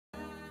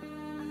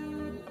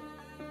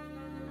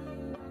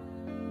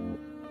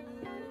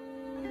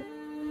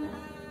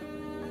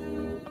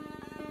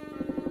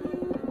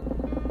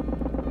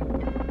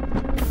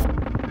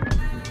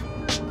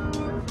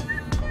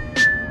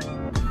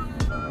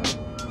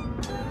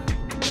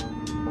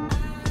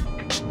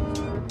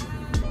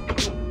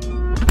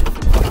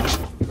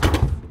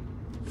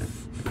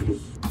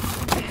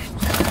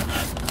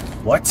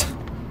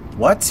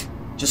What?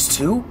 Just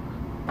 2?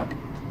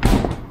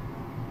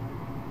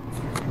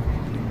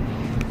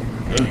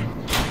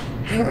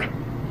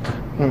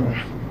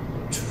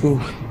 Two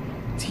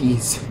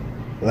T's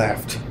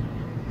left.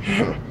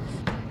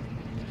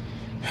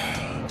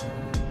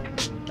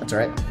 That's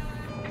alright.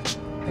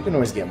 I can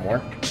always get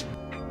more.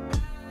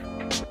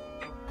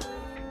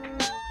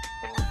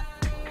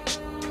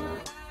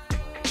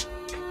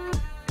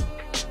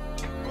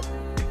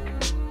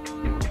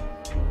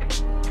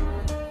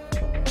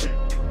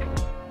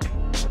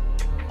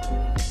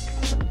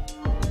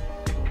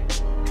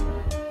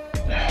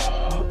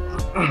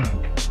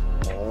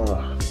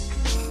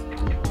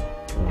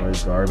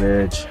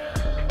 Garbage.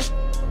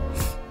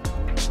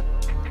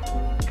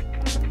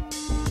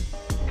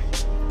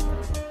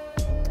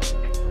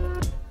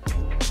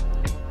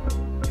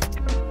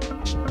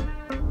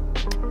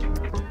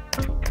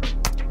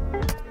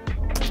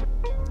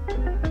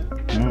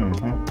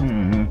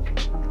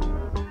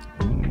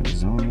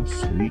 Arizona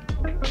sweet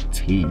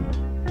tea.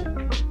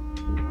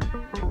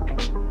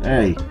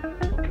 Hey,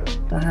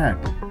 what the heck?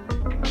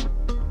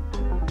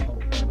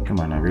 Come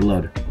on now,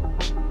 reload.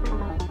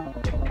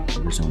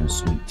 Arizona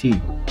sweet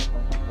tea.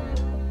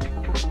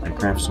 I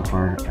craft so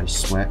hard, I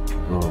sweat.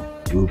 Oh,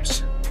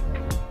 oops.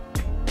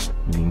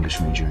 I'm an English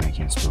major and I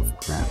can't spell for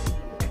crap.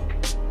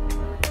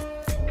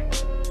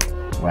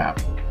 Wow.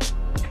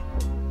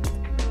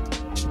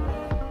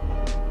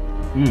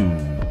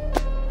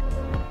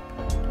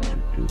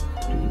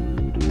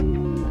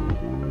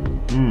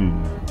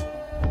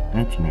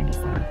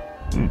 $19.95.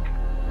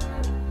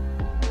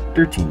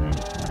 $13.95.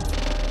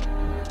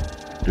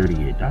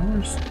 $38.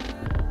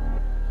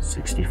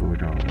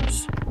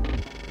 $64.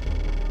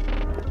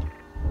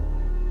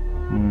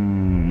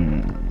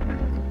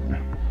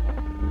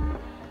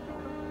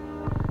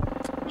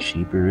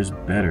 Cheaper is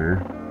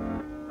better.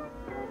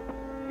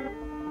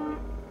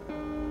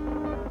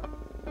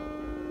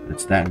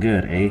 It's that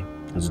good, eh?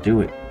 Let's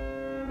do it.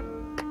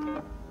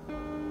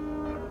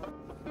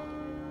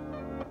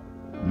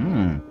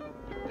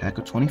 Pack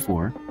of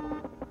 24.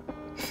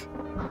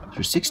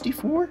 For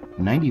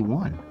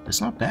 $64.91.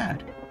 That's not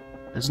bad.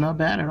 That's not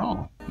bad at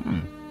all.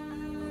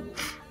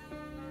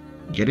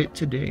 Get it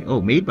today. Oh,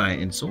 made by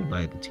and sold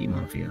by the Tea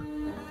Mafia.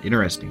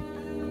 Interesting.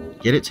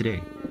 Get it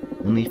today.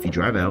 Only if you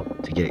drive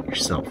out to get it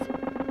yourself.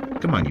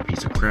 Come on, you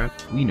piece of crap.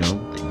 We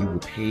know that you will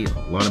pay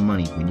a lot of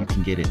money when you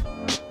can get it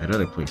at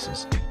other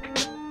places.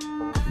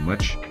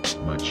 Much,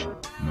 much,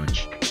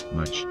 much,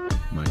 much,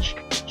 much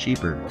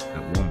cheaper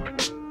at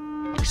Walmart.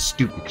 Like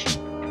stupid cheap.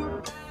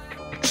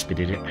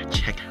 Expedited at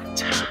checkout.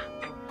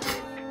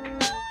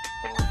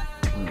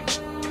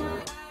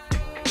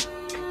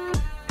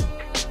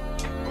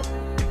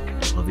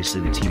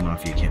 Obviously, the Tea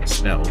Mafia can't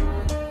spell.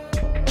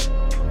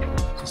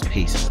 Because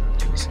pace is not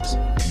places.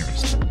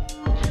 Interesting.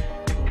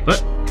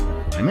 But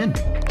I'm in.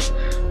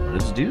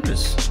 Let's do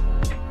this.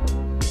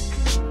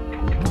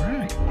 All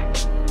right.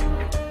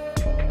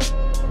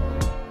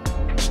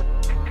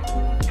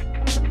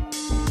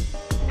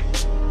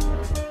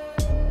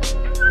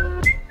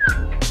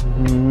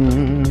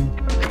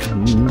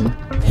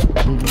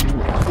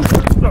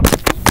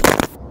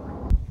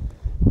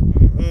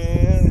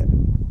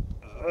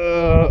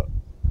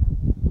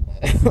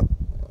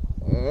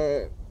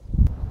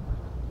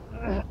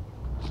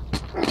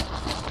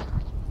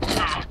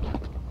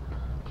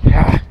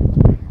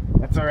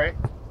 That's all right.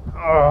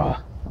 Oh,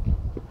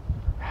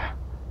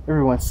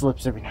 everyone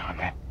slips every now and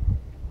then.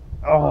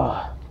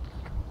 Oh,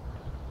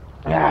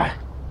 yeah.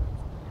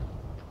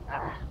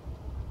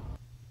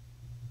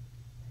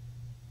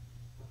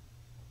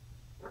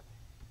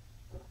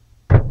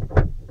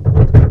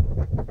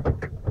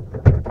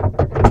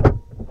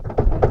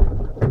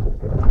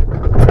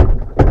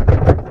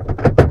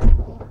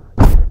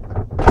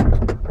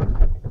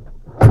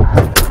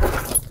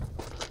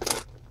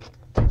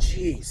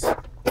 Jeez.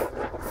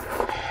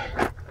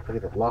 Look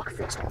at the lock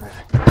fixed on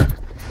that.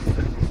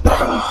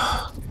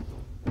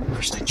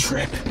 First I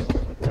trip.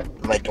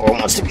 My door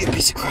wants to be a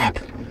piece of crap.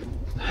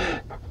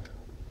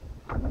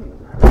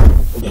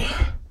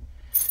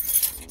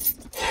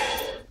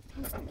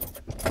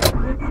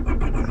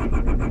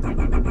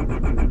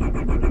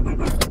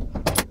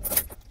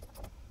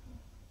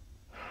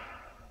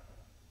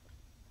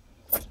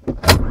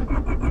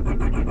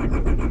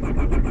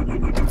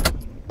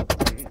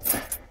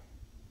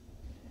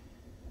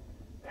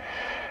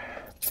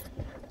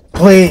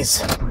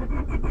 Please.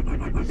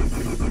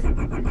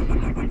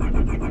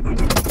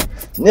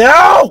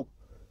 No!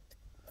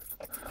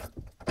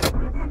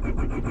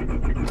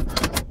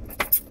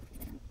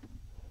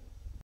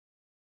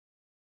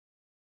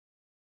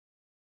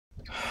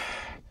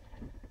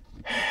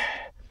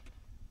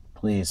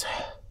 Please,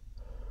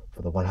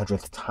 for the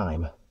 100th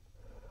time,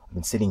 I've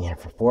been sitting here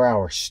for 4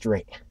 hours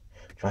straight,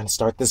 trying to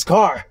start this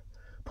car.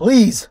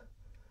 Please.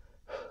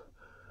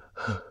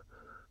 Okay.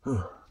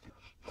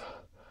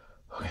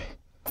 All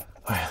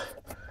right.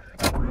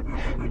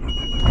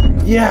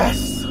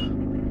 Yes!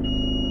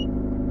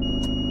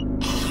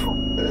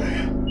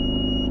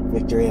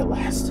 Victory at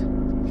last.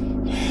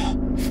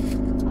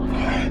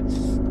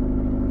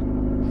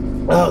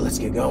 Oh, let's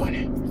get going.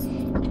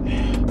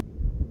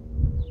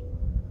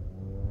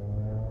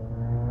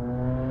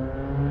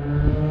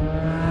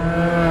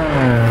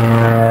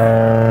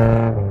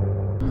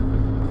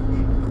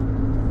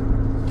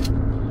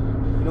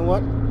 You know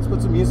what? Let's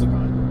put some music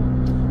on.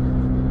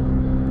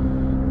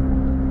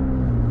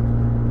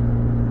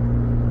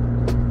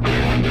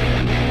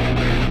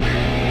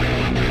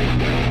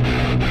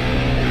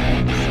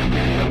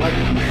 I like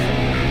it.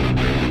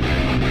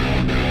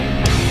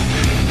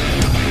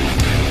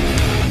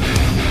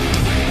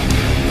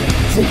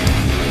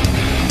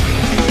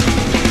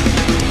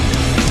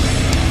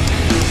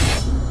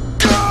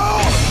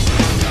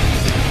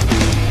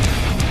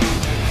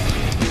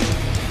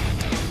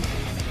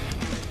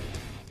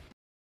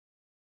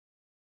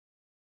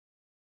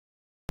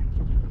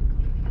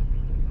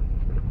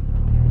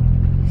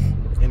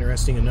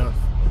 Interesting enough.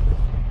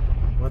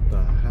 What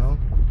the hell?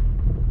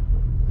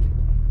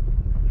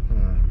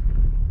 Huh.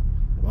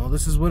 Well,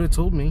 this is what it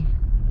told me.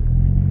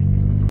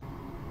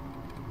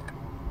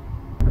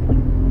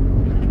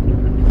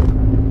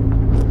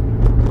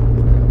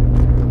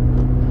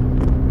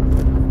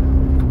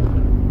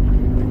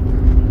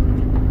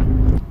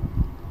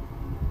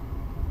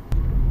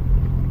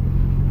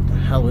 What the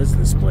hell is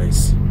this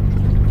place?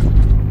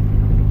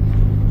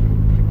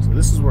 So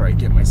this is where I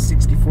get my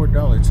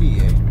 $64 tea,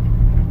 eh?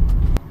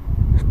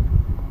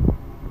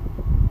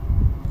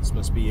 This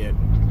must be it. I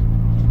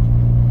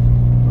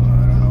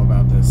don't know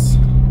about this.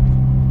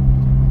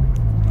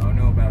 I don't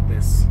know about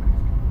this.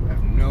 I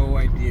have no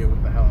idea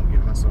what the hell I'm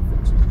getting myself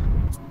into.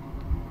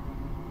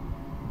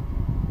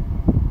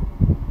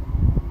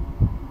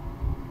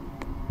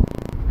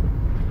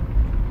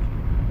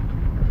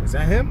 Is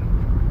that him?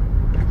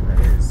 That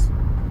is.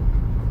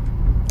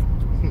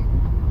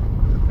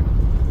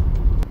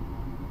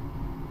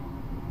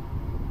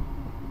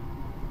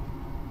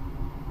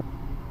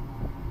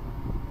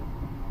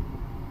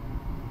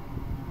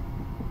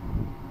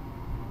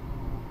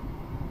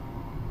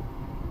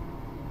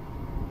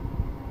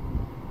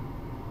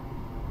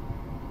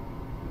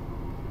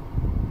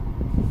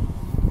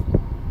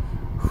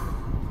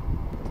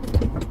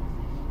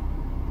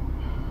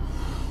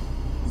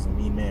 He's a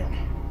mean man.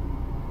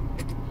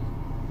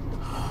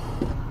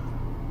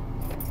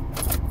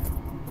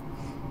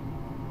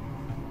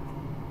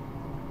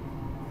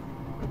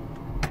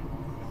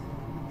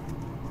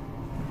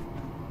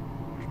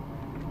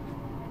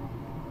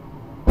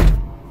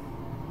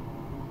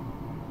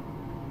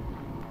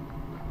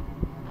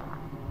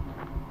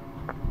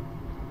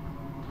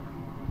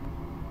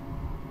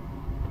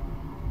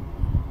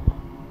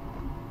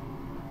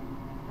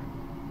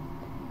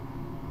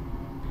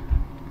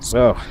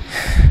 So,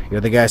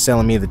 you're the guy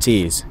selling me the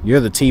teas. You're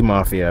the tea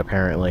mafia,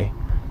 apparently.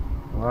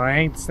 Well, I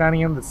ain't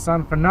standing in the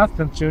sun for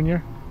nothing,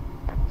 Junior.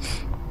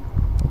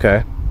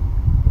 Okay.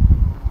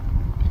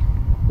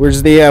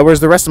 Where's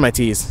the rest of my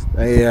teas?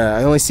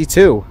 I only see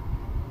 2.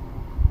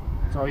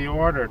 That's all you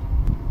ordered.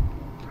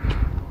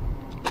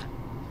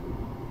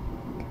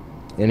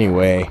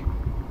 Anyway,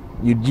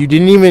 you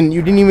didn't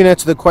even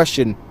answer the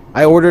question.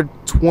 I ordered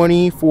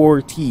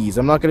 24 teas.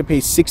 I'm not gonna pay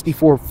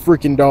 $64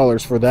 freaking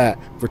dollars for that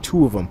for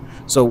 2 of them.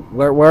 So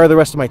where are the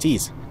rest of my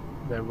teas?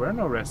 There were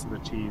no rest of the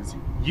teas.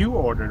 You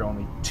ordered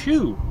only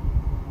 2,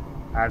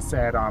 as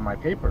said on my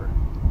paper.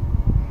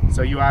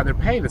 So you either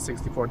pay the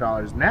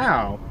 $64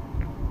 now,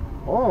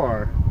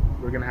 or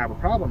we're gonna have a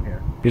problem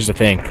here. Here's the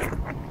thing,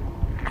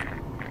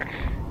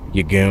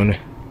 you goon.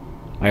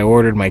 I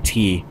ordered my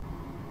tea.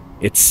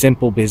 It's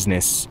simple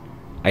business.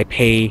 I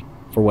pay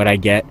for what I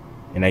get,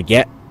 and I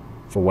get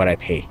for what I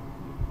pay.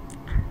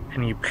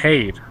 And you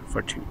paid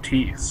for 2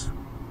 teas.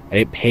 I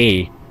didn't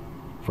pay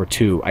for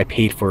 2. I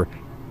paid for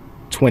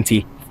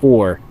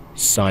 24,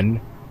 son.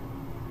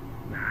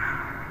 Nah,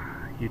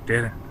 you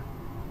didn't.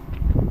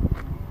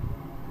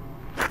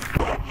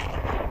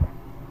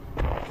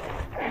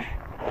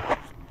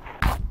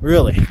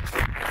 Really?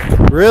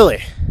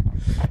 Really?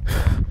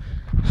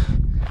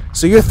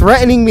 So you're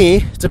threatening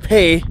me to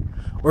pay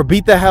or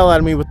beat the hell out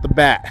of me with the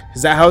bat?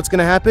 Is that how it's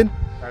gonna happen?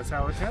 That's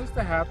how it tends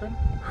to happen.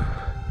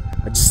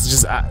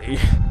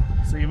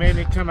 So you made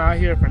me come out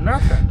here for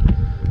nothing.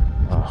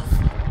 Oh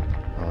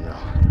no.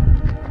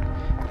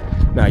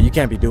 No, you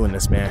can't be doing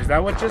this, man. Is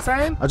that what you're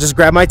saying? I'll just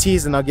grab my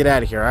teas and I'll get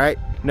out of here, alright?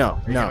 No,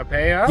 Are you no. gonna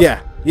pay up? Yeah,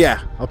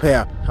 I'll pay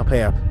up.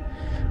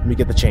 Let me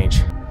get the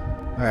change.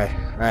 Alright.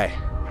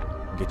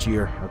 I'll get you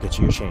your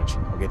change.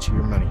 I'll get you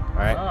your money,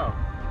 alright? Oh,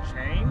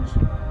 change?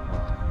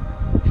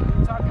 What are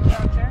you talking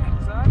about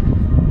change,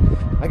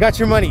 son? I got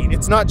your money.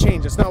 It's not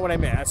change. That's not what I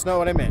meant.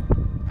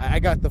 I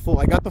got the full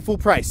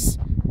price.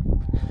 You're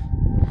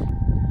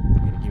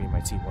gonna give me my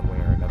tea one way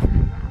or another.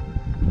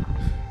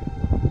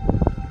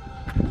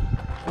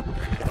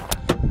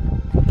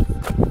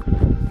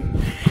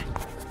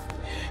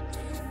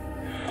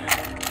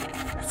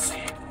 Let's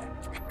see.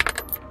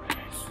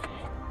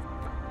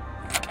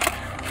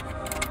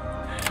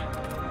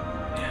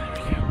 Yeah, there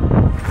we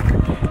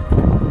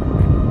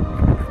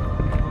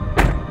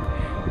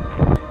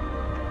go.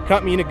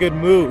 Got me in a good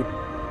mood,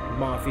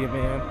 Mafia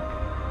man.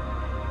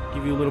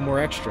 Give you a little more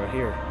extra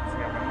here. You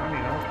got my money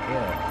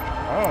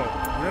Yeah. Oh,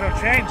 little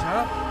change,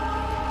 huh?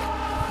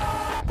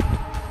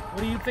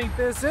 What do you think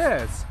this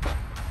is?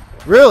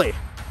 Really?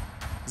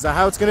 Is that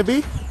how it's gonna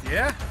be?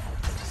 Yeah.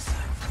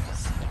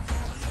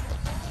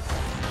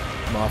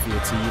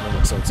 Mafia tea, you don't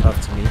look so tough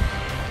to me.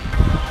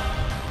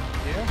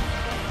 Yeah?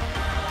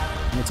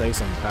 Let me tell you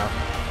something, pal.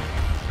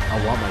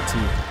 I want my tea,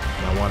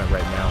 and I want it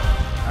right now.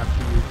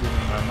 After you give me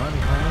my money,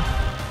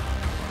 honey.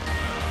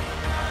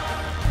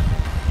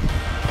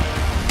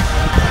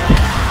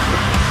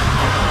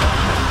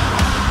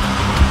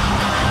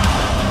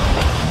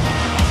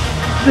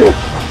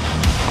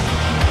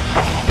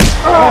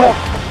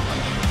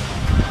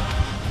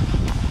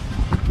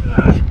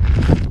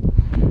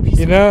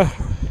 You know,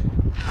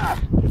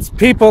 it's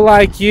people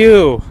like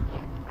you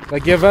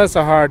that give us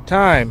a hard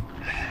time.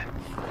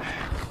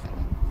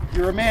 If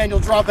you're a man, you'll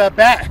drop that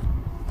bat.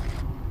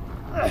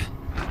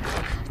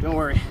 Don't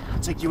worry, I'll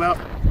take you out,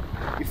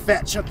 you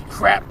fat chunky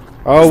crap.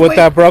 Oh, Just with wait.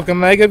 that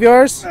broken leg of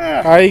yours?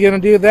 How are you gonna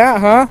do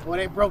that, huh? Well,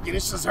 it ain't broken,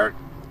 it's just hurt.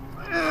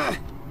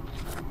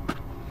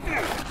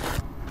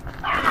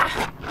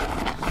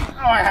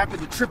 Oh, I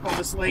happened to trip on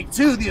this leg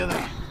too the other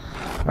day.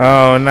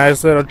 Oh,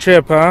 nice little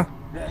chip, huh?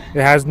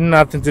 It has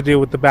nothing to do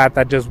with the bat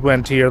that just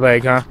went to your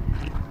leg, huh?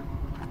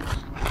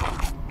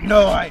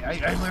 No, I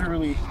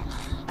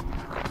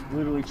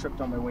literally tripped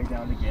on my way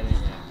down to get it.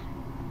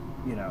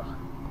 And, you know,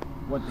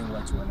 one thing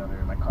led to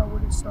another. My car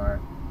wouldn't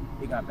start.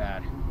 It got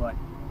bad, but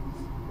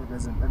it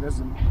doesn't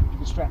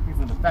distract me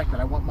from the fact that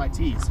I want my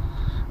teas.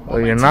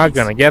 Well, you're not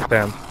gonna get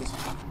them.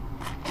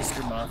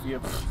 Mr. Mafia,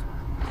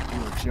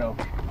 you're a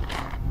joke.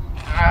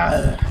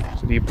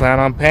 So do you plan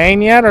on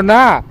paying yet or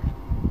not?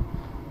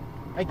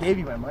 I gave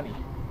you my money.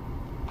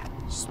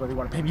 Just whether you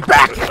want to pay me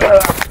back.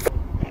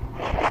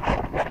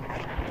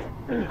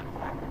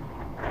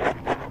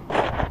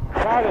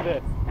 Out of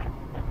this.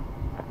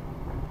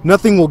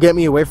 Nothing will get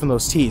me away from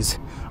those teas.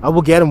 I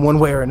will get them one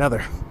way or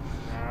another.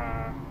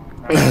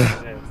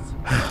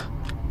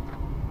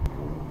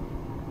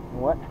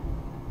 What?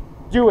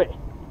 Do it.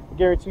 I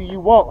guarantee you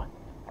won't.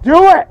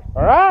 Do it!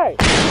 All right.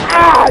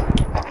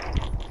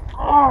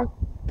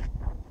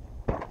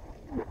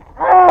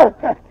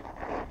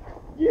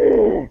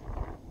 Yeah.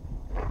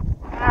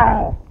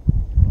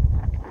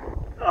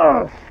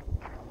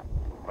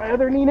 My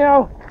other knee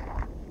now.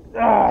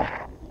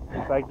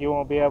 Looks like you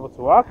won't be able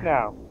to walk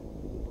now.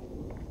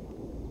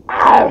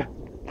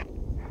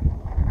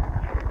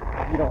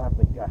 You don't have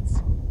the guts.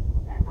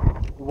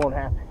 It won't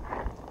happen.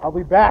 I'll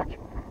be back.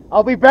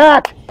 I'll be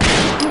back.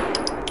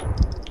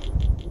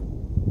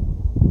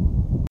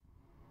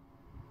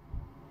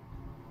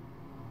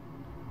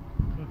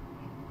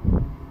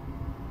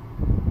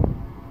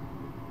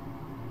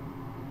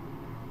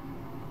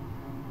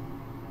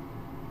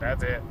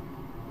 That's it.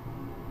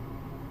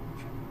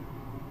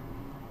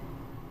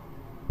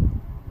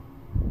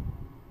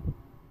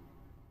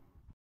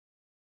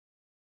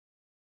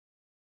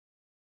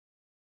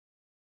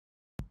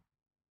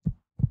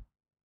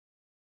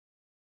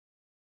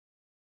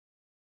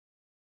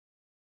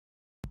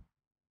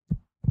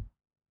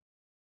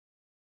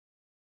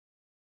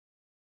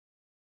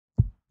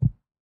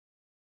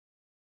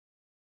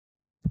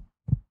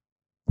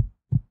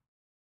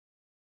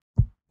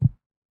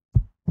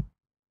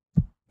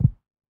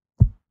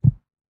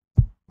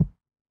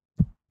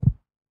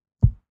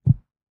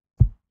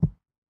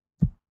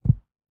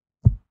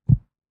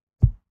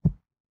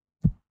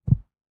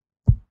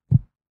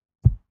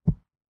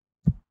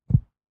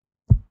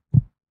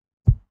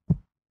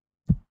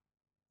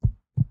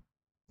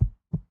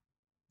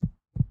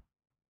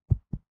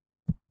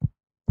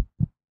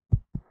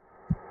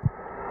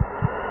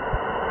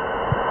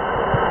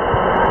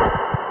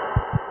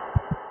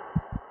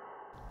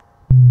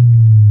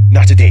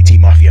 Not today,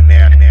 T-Mafia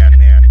man.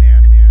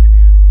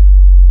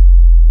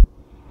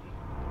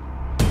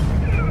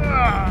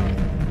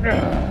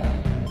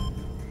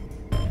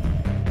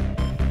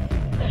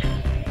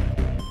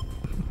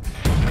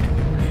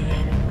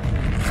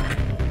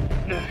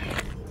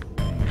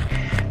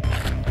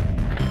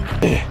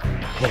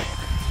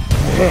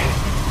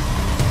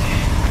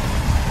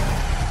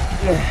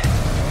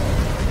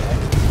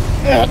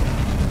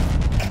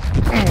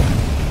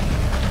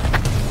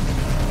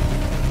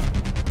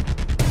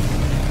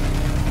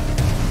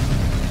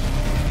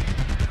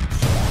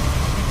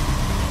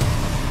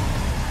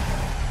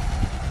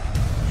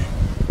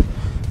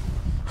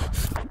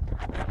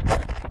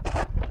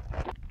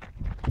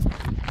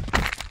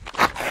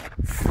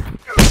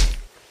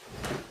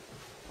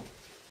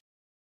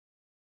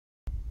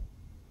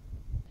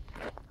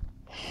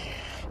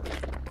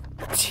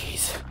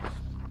 Jeez.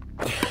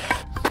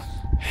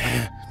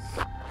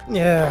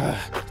 Yeah,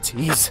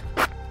 jeez.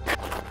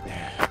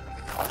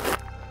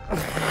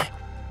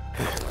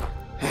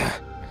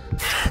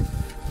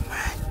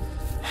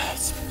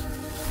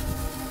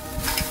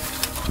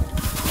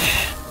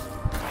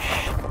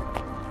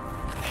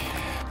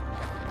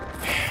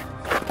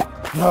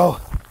 No.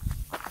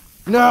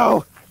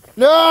 No.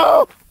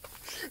 No.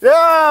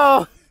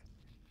 No.